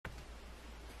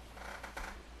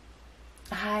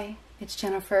Hi, it's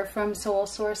Jennifer from Soul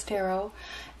Source Tarot,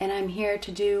 and I'm here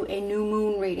to do a new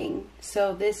moon reading.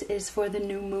 So this is for the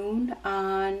new moon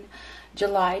on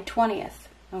July 20th.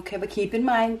 Okay, but keep in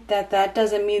mind that that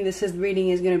doesn't mean reading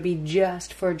is going to be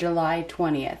just for July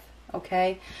 20th.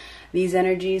 Okay, these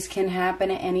energies can happen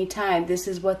at any time. This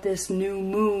is what this new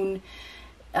moon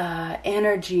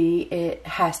energy it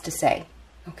has to say.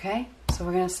 Okay, so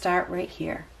we're going to start right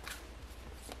here.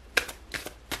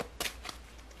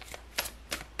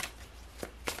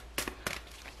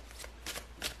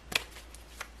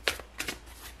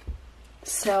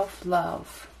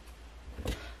 Self-love.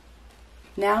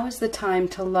 Now is the time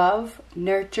to love,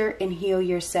 nurture, and heal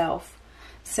yourself.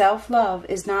 Self-love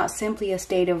is not simply a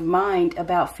state of mind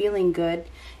about feeling good.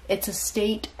 It's a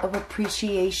state of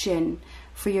appreciation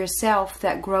for yourself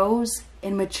that grows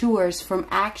and matures from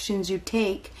actions you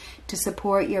take to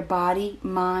support your body,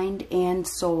 mind, and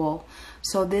soul.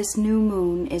 So this new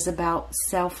moon is about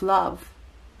self-love.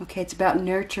 Okay, it's about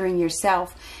nurturing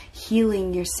yourself,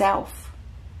 healing yourself.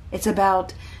 It's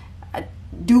about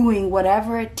doing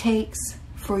whatever it takes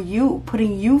for you,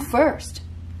 putting you first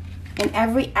in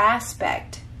every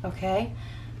aspect, okay?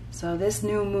 So this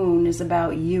new moon is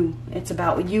about you. It's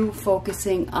about you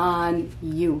focusing on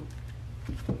you.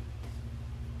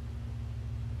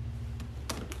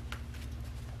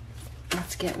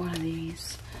 Let's get one of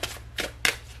these.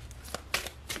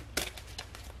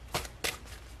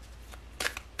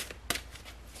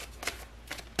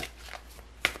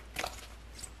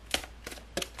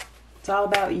 It's all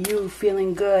about you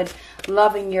feeling good,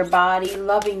 loving your body,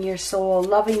 loving your soul,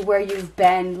 loving where you've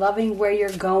been, loving where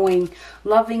you're going,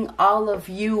 loving all of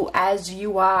you as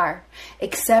you are,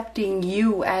 accepting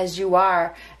you as you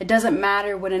are. It doesn't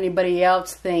matter what anybody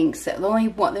else thinks. The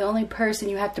only person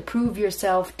you have to prove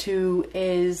yourself to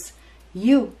is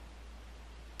you.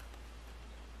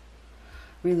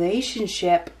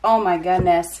 Relationship. Oh my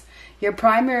goodness. Your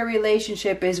primary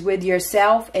relationship is with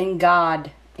yourself and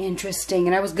God. Interesting.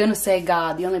 And I was going to say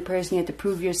God. The only person you have to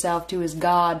prove yourself to is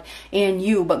God and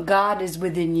you. But God is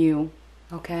within you.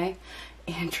 Okay?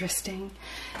 Interesting.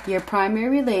 Your primary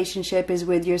relationship is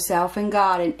with yourself and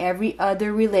God. And every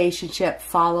other relationship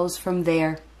follows from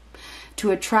there. To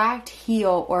attract,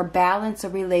 heal, or balance a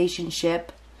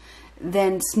relationship,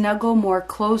 then snuggle more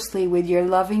closely with your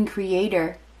loving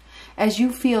Creator. As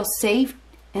you feel safe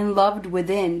and loved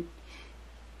within,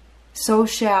 so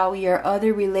shall your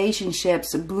other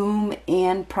relationships bloom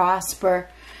and prosper.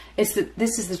 This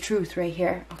is the truth right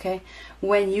here, okay?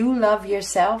 When you love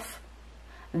yourself,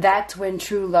 that's when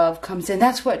true love comes in.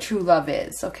 That's what true love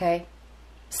is, okay?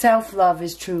 Self-love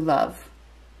is true love.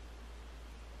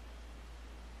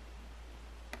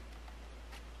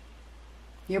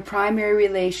 Your primary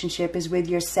relationship is with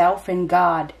yourself and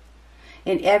God.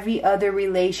 And every other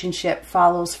relationship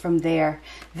follows from there.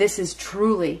 This is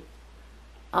truly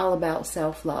all about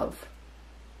self-love.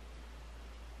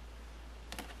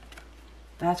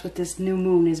 That's what this new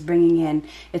moon is bringing in.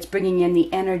 It's bringing in the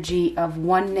energy of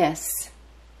oneness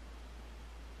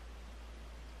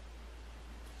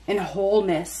and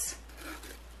wholeness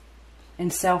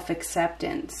and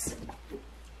self-acceptance.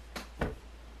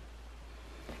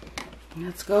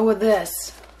 Let's go with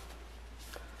this.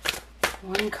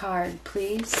 One card,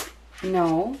 please.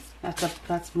 No,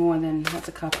 that's more than, that's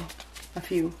a couple, a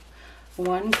few.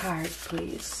 One card,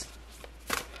 please.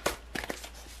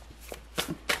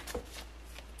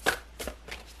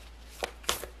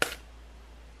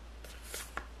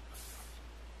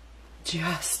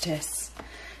 Justice.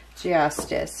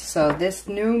 Justice. So this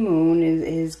new moon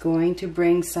is going to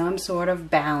bring some sort of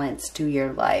balance to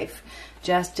your life.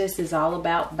 Justice is all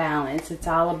about balance. It's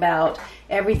all about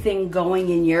everything going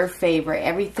in your favor.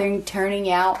 Everything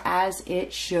turning out as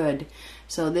it should.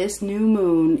 So this new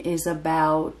moon is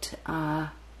about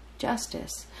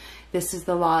justice. This is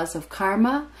the laws of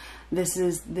karma. This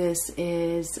is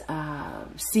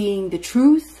seeing the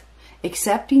truth,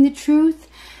 accepting the truth.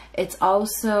 It's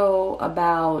also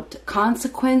about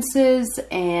consequences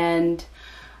and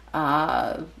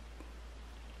I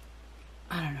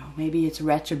don't know, maybe it's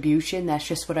retribution. That's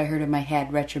just what I heard in my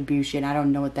head, retribution. I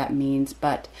don't know what that means,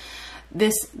 but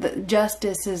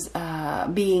justice is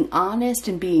being honest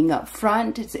and being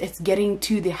upfront. It's getting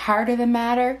to the heart of the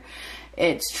matter.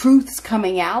 It's truths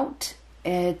coming out.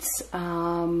 It's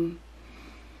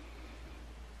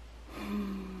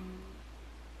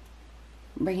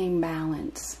bringing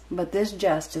balance. But this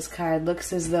justice card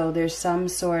looks as though there's some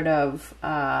sort of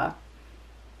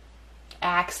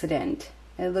accident.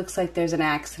 It looks like there's an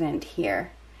accident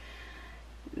here.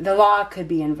 The law could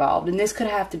be involved, and this could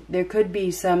have to, there could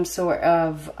be some sort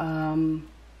of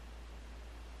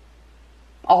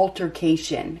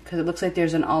altercation, because it looks like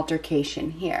there's an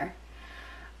altercation here.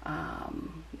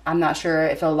 I'm not sure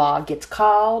if the law gets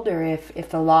called or if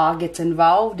the law gets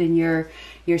involved in your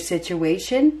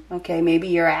situation. Okay, maybe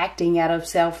you're acting out of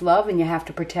self-love and you have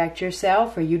to protect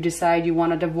yourself, or you decide you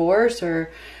want a divorce,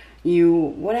 or you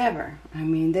whatever. I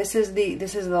mean, this is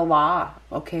the law.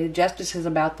 Okay, justice is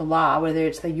about the law, whether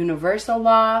it's the universal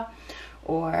law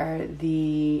or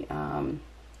the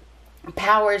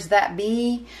powers that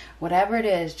be, whatever it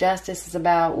is. Justice is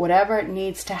about whatever it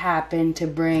needs to happen to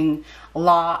bring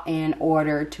law and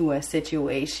order to a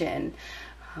situation.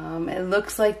 It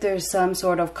looks like there's some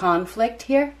sort of conflict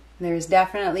here. There's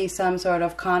definitely some sort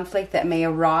of conflict that may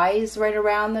arise right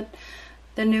around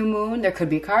the new moon. There could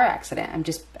be a car accident.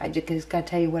 I just gotta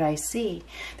tell you what I see.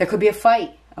 There could be a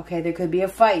fight. Okay, there could be a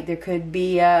fight. There could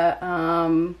be a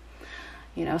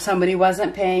you know, somebody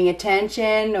wasn't paying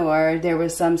attention, or there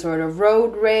was some sort of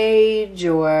road rage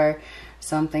or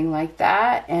something like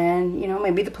that, and you know,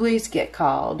 maybe the police get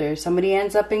called, or somebody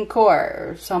ends up in court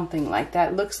or something like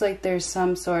that. Looks like there's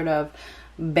some sort of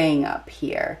bang up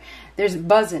here. There's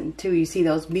buzzing too. You see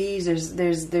those bees?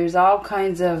 There's all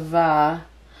kinds of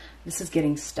this is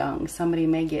getting stung. Somebody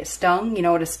may get stung. You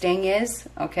know what a sting is?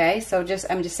 Okay, so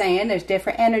I'm just saying, there's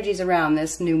different energies around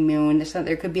this new moon.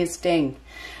 There could be a sting.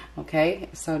 Okay,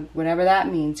 so whatever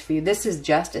that means for you, this is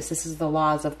justice. This is the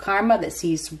laws of karma that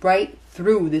sees right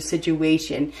through the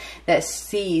situation, that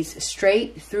sees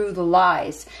straight through the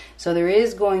lies. So there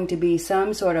is going to be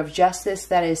some sort of justice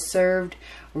that is served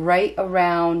right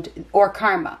around, or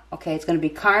karma. Okay, it's going to be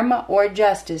karma or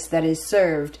justice that is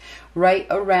served right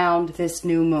around this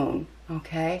new moon.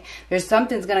 Okay, there's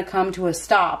something's going to come to a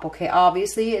stop. Okay,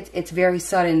 obviously it's very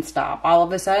sudden stop. All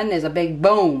of a sudden there's a big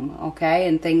boom. Okay,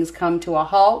 and things come to a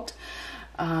halt,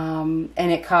 and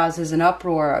it causes an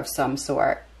uproar of some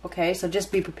sort. Okay, so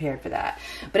just be prepared for that.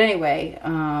 But anyway,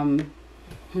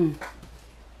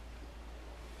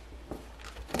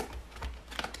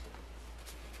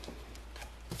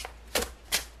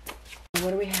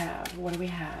 what do we have? What do we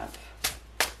have?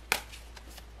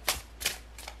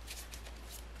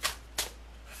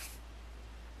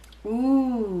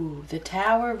 Ooh, the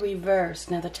Tower reverse.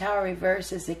 Now the Tower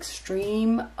reverse is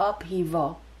extreme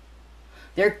upheaval.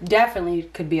 There definitely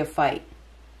could be a fight.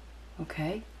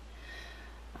 Okay.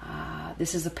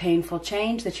 This is a painful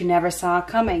change that you never saw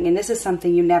coming, and this is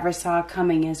something you never saw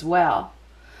coming as well.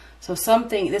 So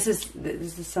this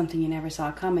is something you never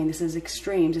saw coming. This is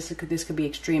extreme. This could be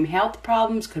extreme health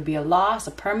problems. Could be a loss,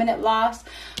 a permanent loss,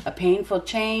 a painful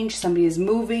change. Somebody is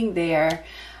moving. They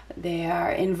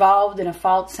are involved in a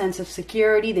false sense of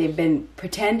security. They've been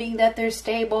pretending that they're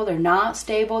stable. They're not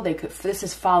stable. This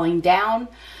is falling down,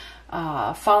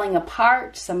 falling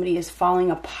apart. Somebody is falling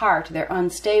apart. They're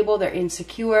unstable. They're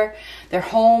insecure. Their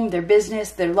home, their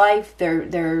business, their life,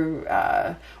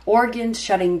 their organs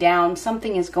shutting down.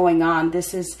 Something is going on.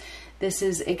 This is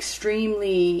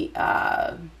extremely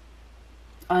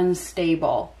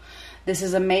unstable. This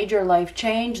is a major life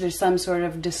change. There's some sort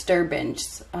of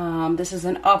disturbance. This is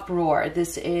an uproar.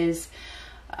 This is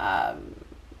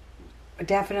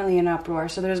definitely an uproar.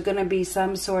 So there's going to be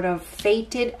some sort of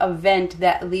fated event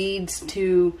that leads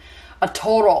to a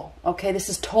total. Okay, this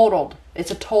is totaled.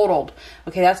 It's a totaled.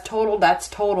 Okay, that's total. That's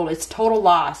total. It's total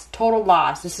loss. Total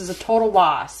loss. This is a total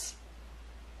loss.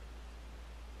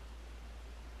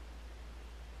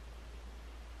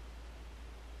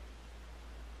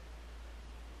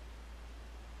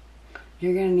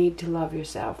 You're going to need to love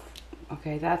yourself.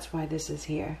 Okay, that's why this is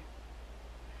here.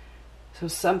 So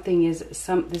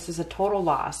this is a total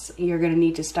loss. You're going to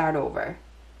need to start over.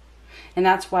 And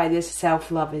that's why this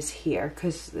self-love is here.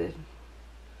 Because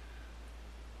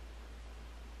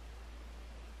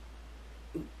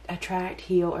attract,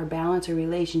 heal, or balance a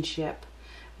relationship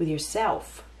with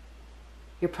yourself.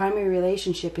 Your primary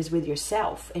relationship is with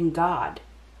yourself and God.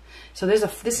 So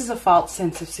this is a false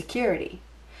sense of security.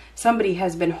 Somebody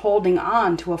has been holding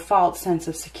on to a false sense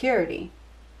of security.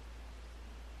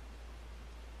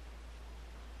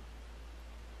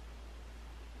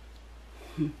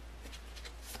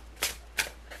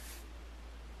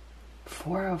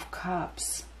 Four of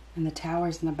Cups, and the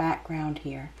Tower's in the background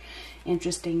here.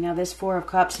 Interesting. Now this Four of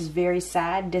Cups is very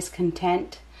sad,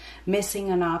 discontent, missing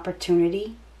an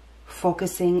opportunity,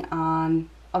 focusing on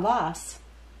a loss.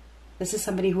 This is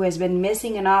somebody who has been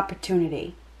missing an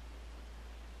opportunity.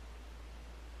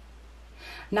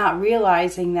 Not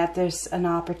realizing that there's an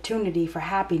opportunity for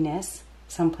happiness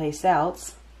someplace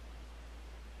else.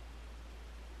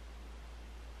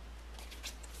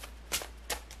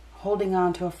 Holding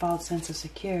on to a false sense of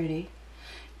security.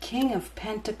 King of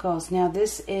Pentacles. Now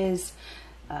this is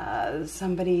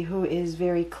Somebody who is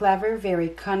very clever, very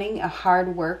cunning, a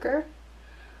hard worker,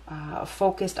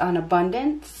 focused on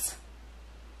abundance,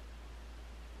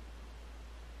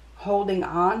 holding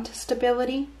on to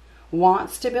stability,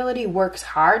 wants stability, works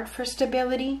hard for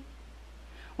stability.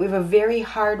 We have a very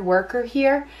hard worker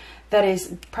here that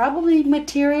is probably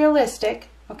materialistic.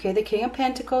 Okay, the King of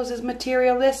Pentacles is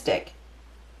materialistic.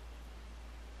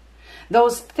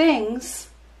 Those things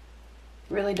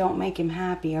really don't make him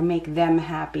happy or make them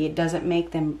happy. It doesn't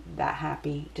make them that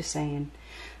happy. Just saying.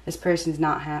 This person's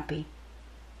not happy.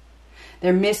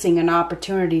 They're missing an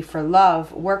opportunity for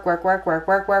love. Work, work, work, work,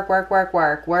 work, work, work, work,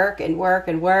 work, work, and work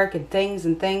and work and things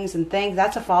and things and things.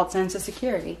 That's a false sense of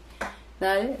security.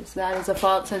 That is a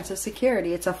false sense of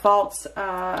security. It's a false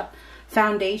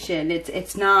foundation.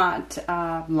 It's not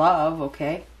love,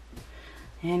 okay?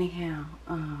 Anyhow,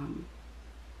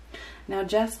 now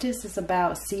justice is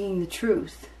about seeing the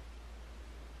truth.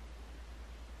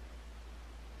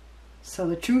 So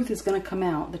the truth is going to come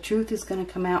out. The truth is going to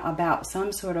come out about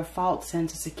some sort of false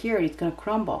sense of security. It's going to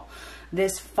crumble.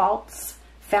 This false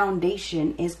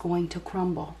foundation is going to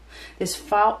crumble. This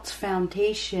false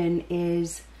foundation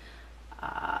is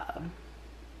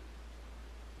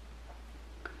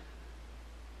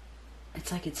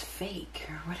it's like it's fake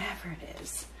or whatever it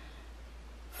is.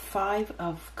 5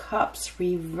 of Cups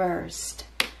reversed.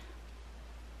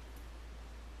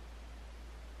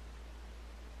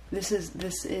 This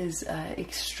is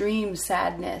extreme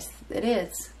sadness. It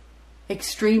is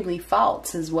extremely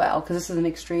false as well, because this is an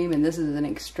extreme and this is an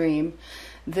extreme.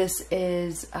 This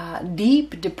is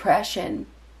deep depression,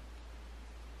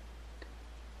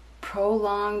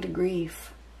 prolonged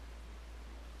grief.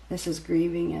 This is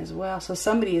grieving as well. So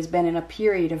somebody has been in a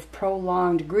period of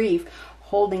prolonged grief,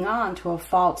 holding on to a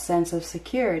false sense of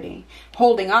security.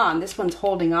 Holding on. This one's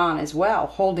holding on as well.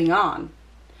 Holding on.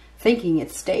 Thinking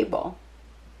it's stable.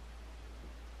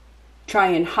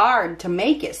 Trying hard to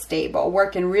make it stable.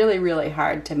 Working really, really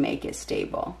hard to make it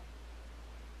stable.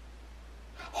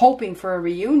 Hoping for a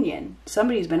reunion.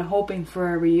 Somebody's been hoping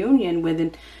for a reunion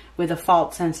with a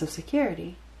false sense of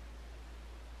security.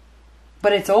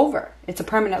 But it's over. It's a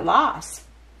permanent loss.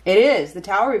 It is. The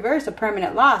Tower reverse, a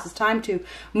permanent loss. It's time to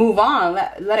move on.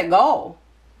 Let it go.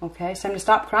 Okay? It's time to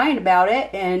stop crying about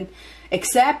it and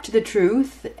accept the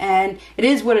truth. And it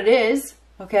is what it is.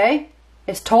 Okay?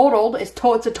 It's totaled. It's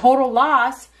a total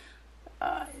loss.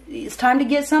 It's time to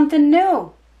get something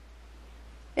new.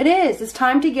 It is. It's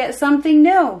time to get something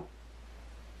new.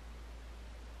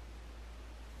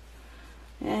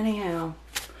 Anyhow.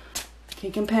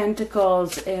 King of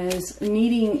Pentacles is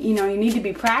needing, you need to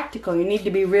be practical. You need to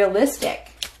be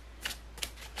realistic.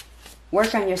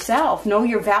 Work on yourself. Know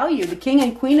your value. The King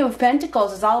and Queen of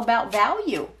Pentacles is all about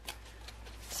value.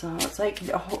 So it's like,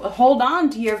 hold on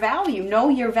to your value. Know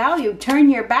your value. Turn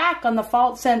your back on the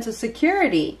false sense of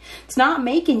security. It's not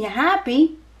making you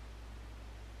happy.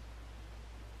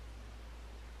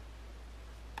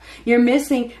 You're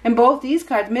missing, in both these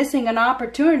cards, missing an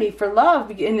opportunity for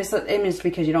love. And it's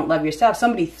because you don't love yourself.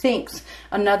 Somebody thinks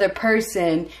another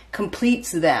person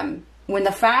completes them, when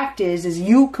the fact is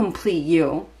you complete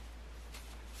you.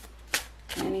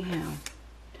 Anyhow.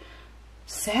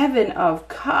 7 of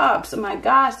Cups. Oh my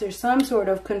gosh, there's some sort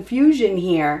of confusion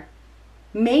here.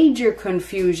 Major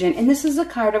confusion. And this is a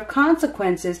card of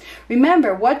consequences.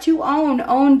 Remember, what you own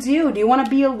owns you. Do you want to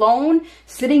be alone,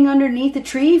 sitting underneath a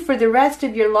tree for the rest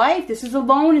of your life? This is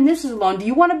alone and this is alone. Do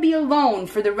you want to be alone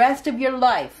for the rest of your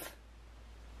life?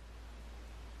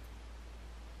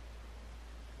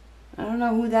 I don't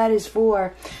know who that is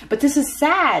for. But this is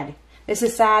sad. This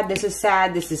is sad. This is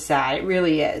sad. This is sad. It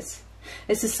really is.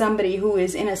 This is somebody who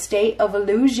is in a state of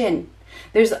illusion.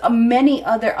 There's many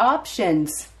other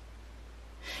options.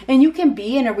 And you can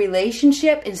be in a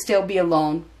relationship and still be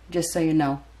alone, just so you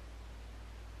know.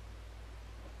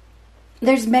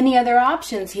 There's many other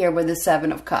options here with the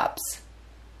 7 of Cups.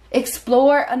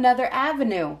 Explore another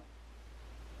avenue.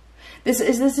 This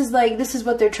is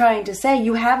what they're trying to say.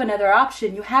 You have another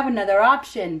option. You have another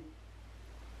option.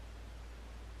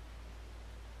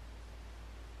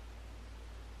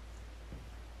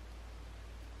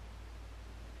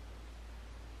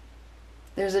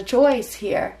 There's a choice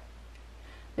here.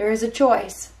 There is a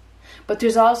choice. But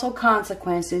there's also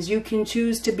consequences. You can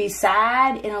choose to be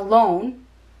sad and alone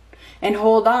and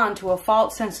hold on to a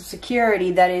false sense of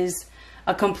security that is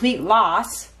a complete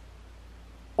loss.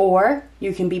 Or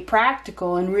you can be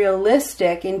practical and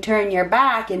realistic and turn your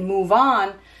back and move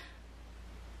on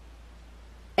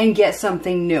and get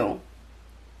something new.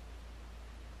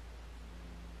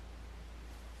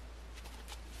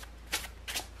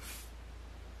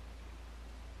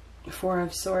 Four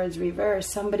of Swords reversed.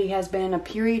 Somebody has been in a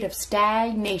period of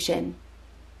stagnation.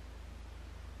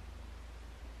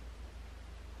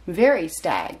 Very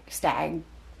stagnation,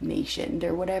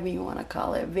 or whatever you want to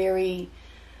call it. Very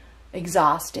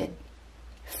exhausted,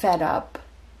 fed up,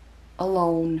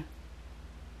 alone,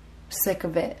 sick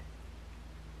of it.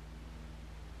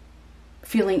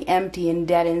 Feeling empty and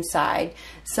dead inside.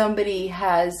 Somebody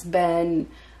has been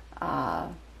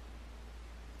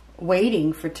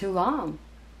waiting for too long.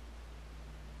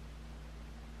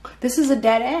 This is a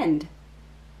dead end.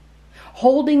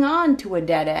 Holding on to a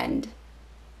dead end.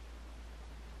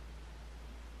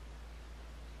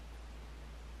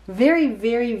 Very,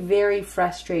 very, very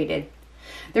frustrated.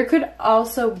 There could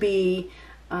also be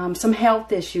some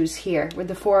health issues here with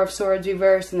the Four of Swords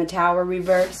reversed and the Tower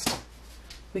reversed.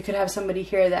 We could have somebody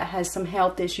here that has some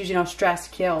health issues. You know, stress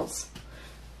kills.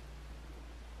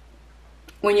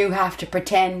 When you have to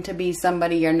pretend to be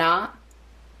somebody you're not,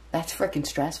 that's freaking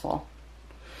stressful.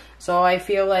 So I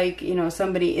feel like, you know,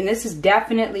 somebody, and this is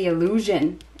definitely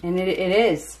illusion, and it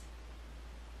is.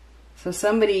 So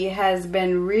somebody has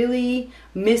been really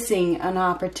missing an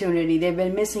opportunity. They've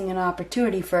been missing an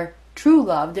opportunity for true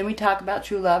love. Didn't we talk about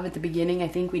true love at the beginning? I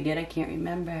think we did. I can't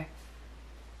remember.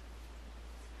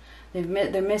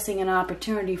 They're missing an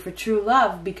opportunity for true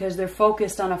love because they're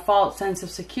focused on a false sense of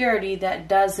security that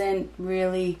doesn't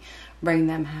really bring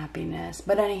them happiness.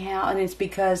 But anyhow, and it's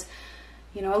because,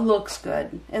 you know, it looks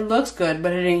good. It looks good,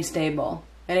 but it ain't stable.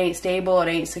 It ain't stable. It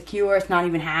ain't secure. It's not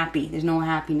even happy. There's no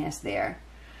happiness there.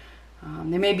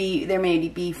 There may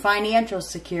be financial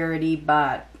security,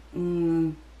 but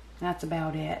that's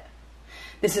about it.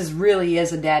 This really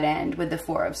is a dead end with the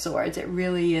Four of Swords. It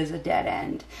really is a dead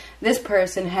end. This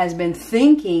person has been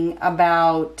thinking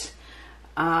about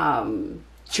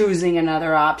choosing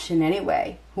another option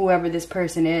anyway. Whoever this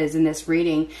person is in this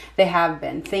reading, they have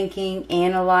been thinking,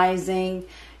 analyzing.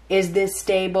 Is this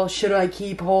stable? Should I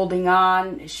keep holding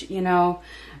on? You know,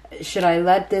 should I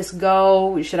let this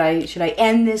go? Should I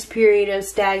end this period of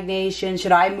stagnation?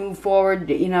 Should I move forward?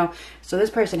 You know, so this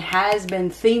person has been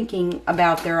thinking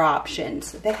about their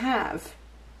options. They have.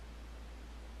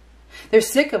 They're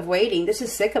sick of waiting. This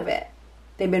is sick of it.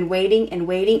 They've been waiting and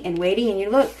waiting and waiting. And you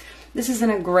look, this is in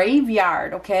a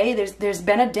graveyard, okay? There's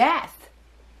been a death.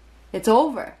 It's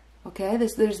over, okay?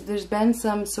 There's been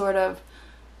some sort of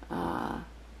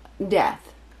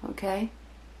death, okay?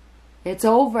 It's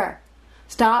over.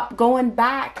 Stop going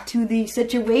back to the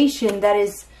situation that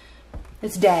is,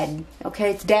 it's dead.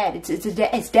 Okay, it's dead.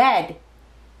 It's dead.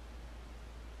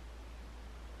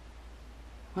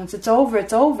 Once it's over,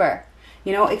 it's over.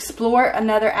 You know, explore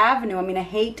another avenue. I mean, I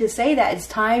hate to say that. It's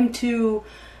time to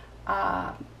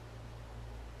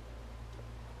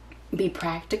be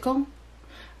practical,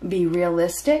 be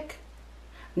realistic,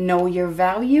 know your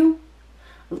value,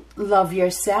 love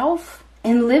yourself,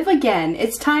 and live again.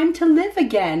 It's time to live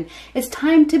again. It's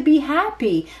time to be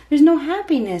happy. There's no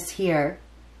happiness here.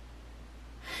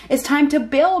 It's time to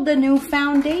build a new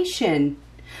foundation.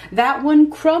 That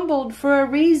one crumbled for a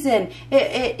reason.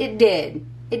 It did.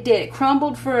 It did. It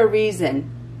crumbled for a reason.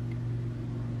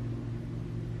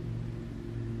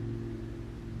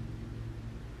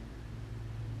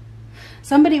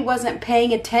 Somebody wasn't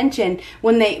paying attention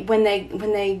when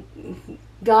they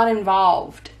got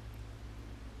involved.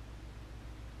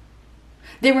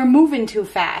 They were moving too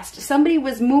fast. Somebody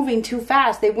was moving too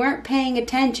fast. They weren't paying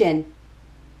attention.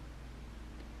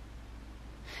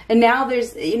 And now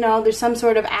there's, you know, there's some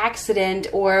sort of accident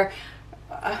or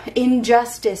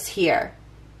injustice here.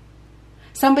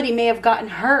 Somebody may have gotten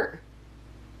hurt.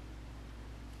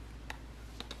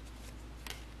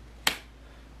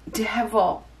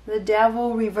 Devil. The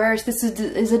devil reversed. This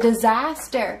is a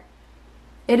disaster.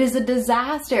 It is a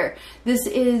disaster. This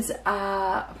is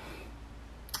a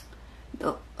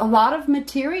lot of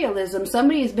materialism.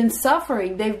 Somebody has been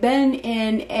suffering. They've been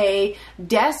in a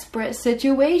desperate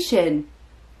situation.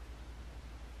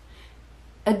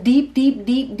 A deep, deep,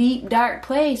 deep, deep, dark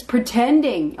place.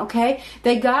 Pretending, okay?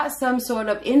 They got some sort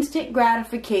of instant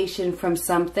gratification from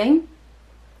something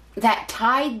that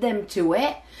tied them to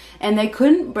it, and they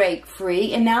couldn't break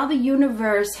free. And now the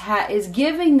universe is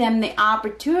giving them the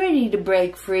opportunity to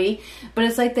break free, but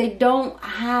it's like they don't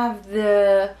have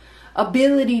the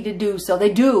ability to do so.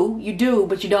 They do, you do,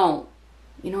 but you don't.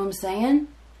 You know what I'm saying?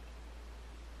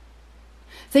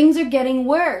 Things are getting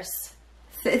worse.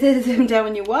 I'm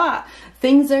telling you what,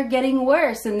 things are getting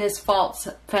worse in this false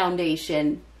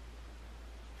foundation.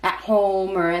 At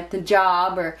home or at the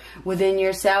job or within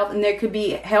yourself. And there could be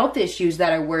health issues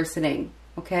that are worsening.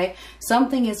 Okay?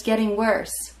 Something is getting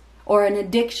worse. or an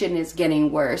addiction is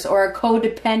getting worse, or a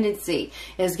codependency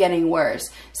is getting worse.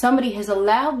 Somebody has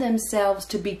allowed themselves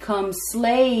to become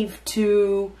slave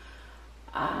to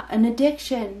an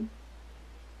addiction.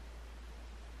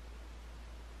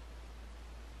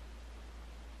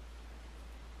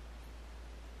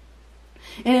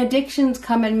 And addictions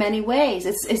come in many ways.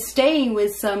 It's staying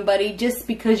with somebody just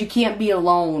because you can't be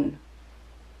alone.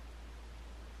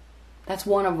 That's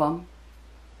one of them.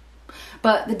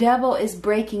 But the devil is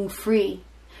breaking free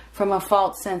from a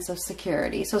false sense of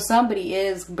security. So somebody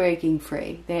is breaking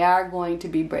free. They are going to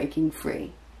be breaking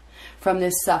free from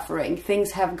this suffering.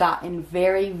 Things have gotten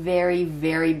very, very,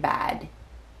 very bad.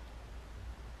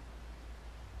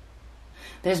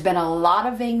 There's been a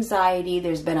lot of anxiety.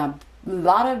 There's been a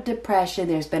lot of depression.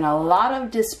 There's been a lot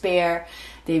of despair.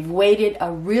 They've waited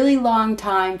a really long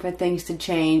time for things to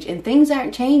change. And things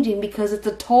aren't changing because it's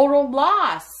a total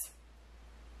loss.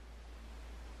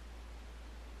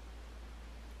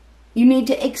 You need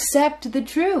to accept the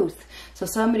truth. So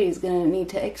somebody is going to need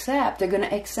to accept. They're going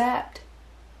to accept.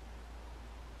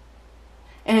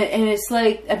 And it's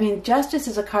like, I mean, justice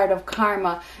is a card of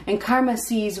karma. And karma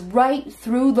sees right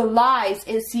through the lies.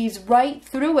 It sees right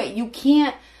through it. You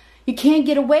can't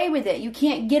get away with it. You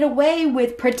can't get away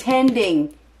with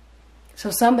pretending.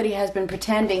 So somebody has been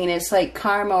pretending, and it's like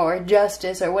karma or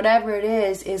justice or whatever it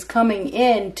is coming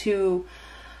in to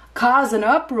cause an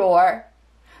uproar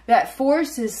that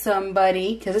forces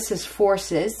somebody, because this is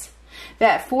forces,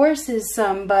 that forces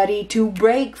somebody to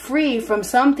break free from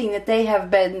something that they have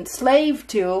been slave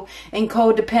to and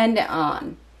codependent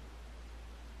on.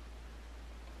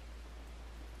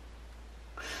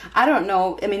 I don't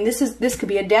know. I mean, this could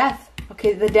be a death.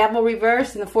 Okay, the devil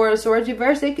reverse and the Four of Swords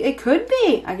reverse. It could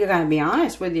be. I gotta be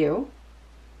honest with you.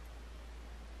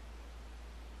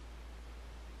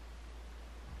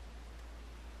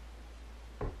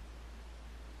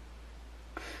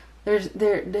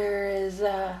 There is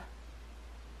a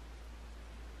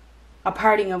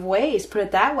parting of ways, put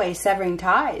it that way, severing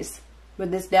ties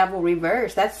with this devil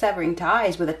reverse. That's severing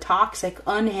ties with a toxic,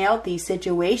 unhealthy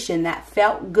situation that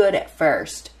felt good at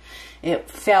first. It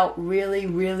felt really,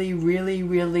 really, really,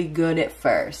 really good at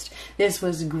first. This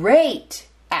was great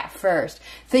at first.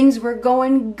 Things were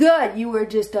going good. You were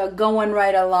just going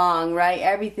right along, right?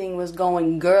 Everything was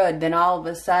going good. Then all of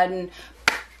a sudden,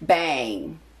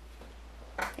 bang.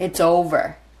 It's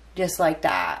over. Just like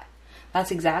that.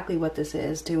 That's exactly what this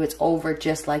is, too. It's over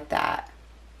just like that.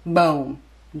 Boom.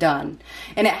 Done.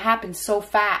 And it happened so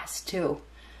fast, too.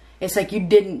 It's like you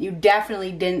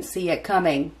definitely didn't see it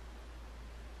coming.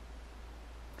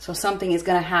 So something is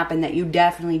going to happen that you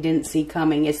definitely didn't see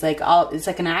coming. It's like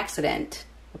an accident.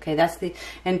 Okay, that's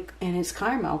and it's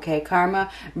karma. Okay,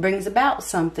 karma brings about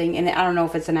something, and I don't know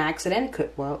if it's an accident. It could,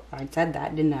 well, I said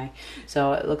that, didn't I?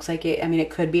 So it looks like it. I mean, it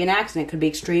could be an accident. It could be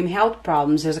extreme health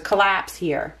problems. There's a collapse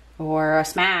here, or a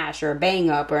smash, or a bang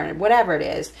up, or whatever it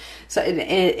is. So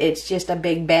it's just a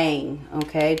big bang.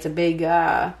 Okay, it's a big.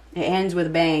 It ends with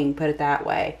a bang. Put it that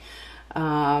way.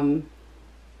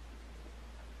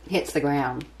 Hits the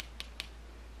ground.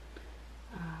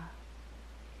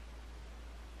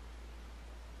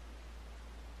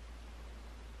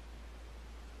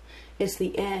 It's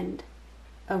the end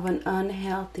of an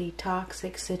unhealthy,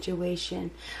 toxic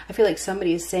situation. I feel like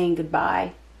somebody is saying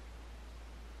goodbye.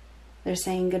 They're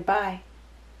saying goodbye.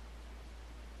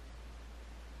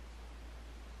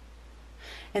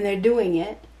 And they're doing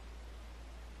it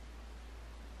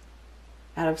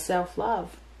out of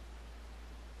self-love.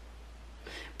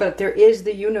 But there is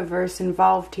the universe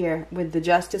involved here with the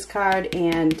Justice card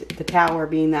and the Tower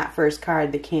being that first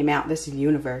card that came out. This is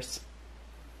universe.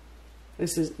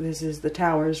 This is the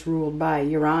Towers ruled by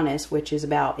Uranus, which is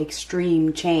about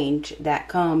extreme change that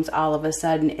comes all of a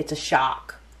sudden. It's a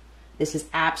shock. This is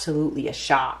absolutely a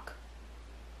shock.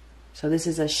 So this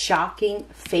is a shocking,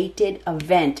 fated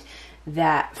event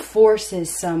that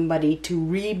forces somebody to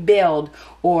rebuild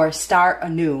or start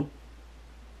anew.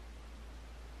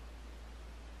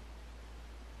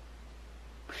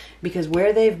 Because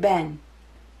where they've been,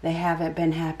 they haven't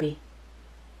been happy.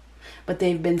 But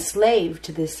they've been slave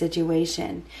to this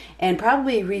situation and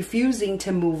probably refusing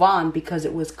to move on because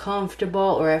it was comfortable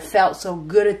or it felt so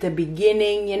good at the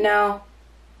beginning, you know.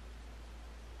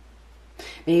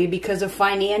 Maybe because of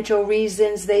financial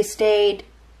reasons they stayed.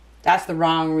 That's the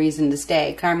wrong reason to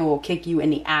stay. Karma will kick you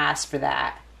in the ass for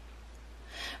that.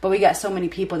 But we got so many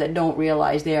people that don't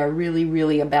realize they are really,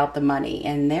 really about the money.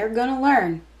 And they're going to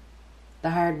learn the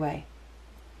hard way.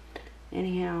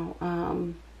 Anyhow,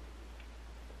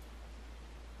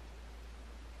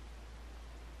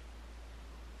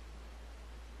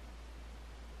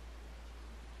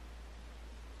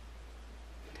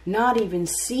 not even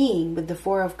seeing with the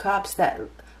Four of Cups that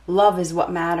love is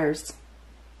what matters.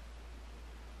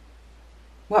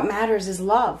 What matters is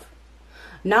love.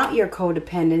 Not your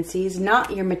codependencies,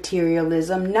 not your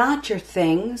materialism, not your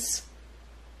things,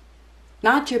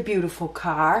 not your beautiful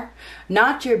car,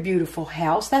 not your beautiful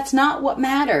house. That's not what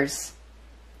matters.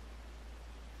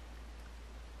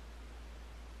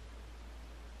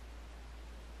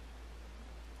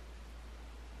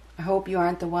 I hope you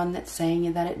aren't the one that's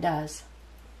saying that it does.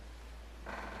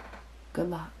 Good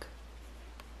luck.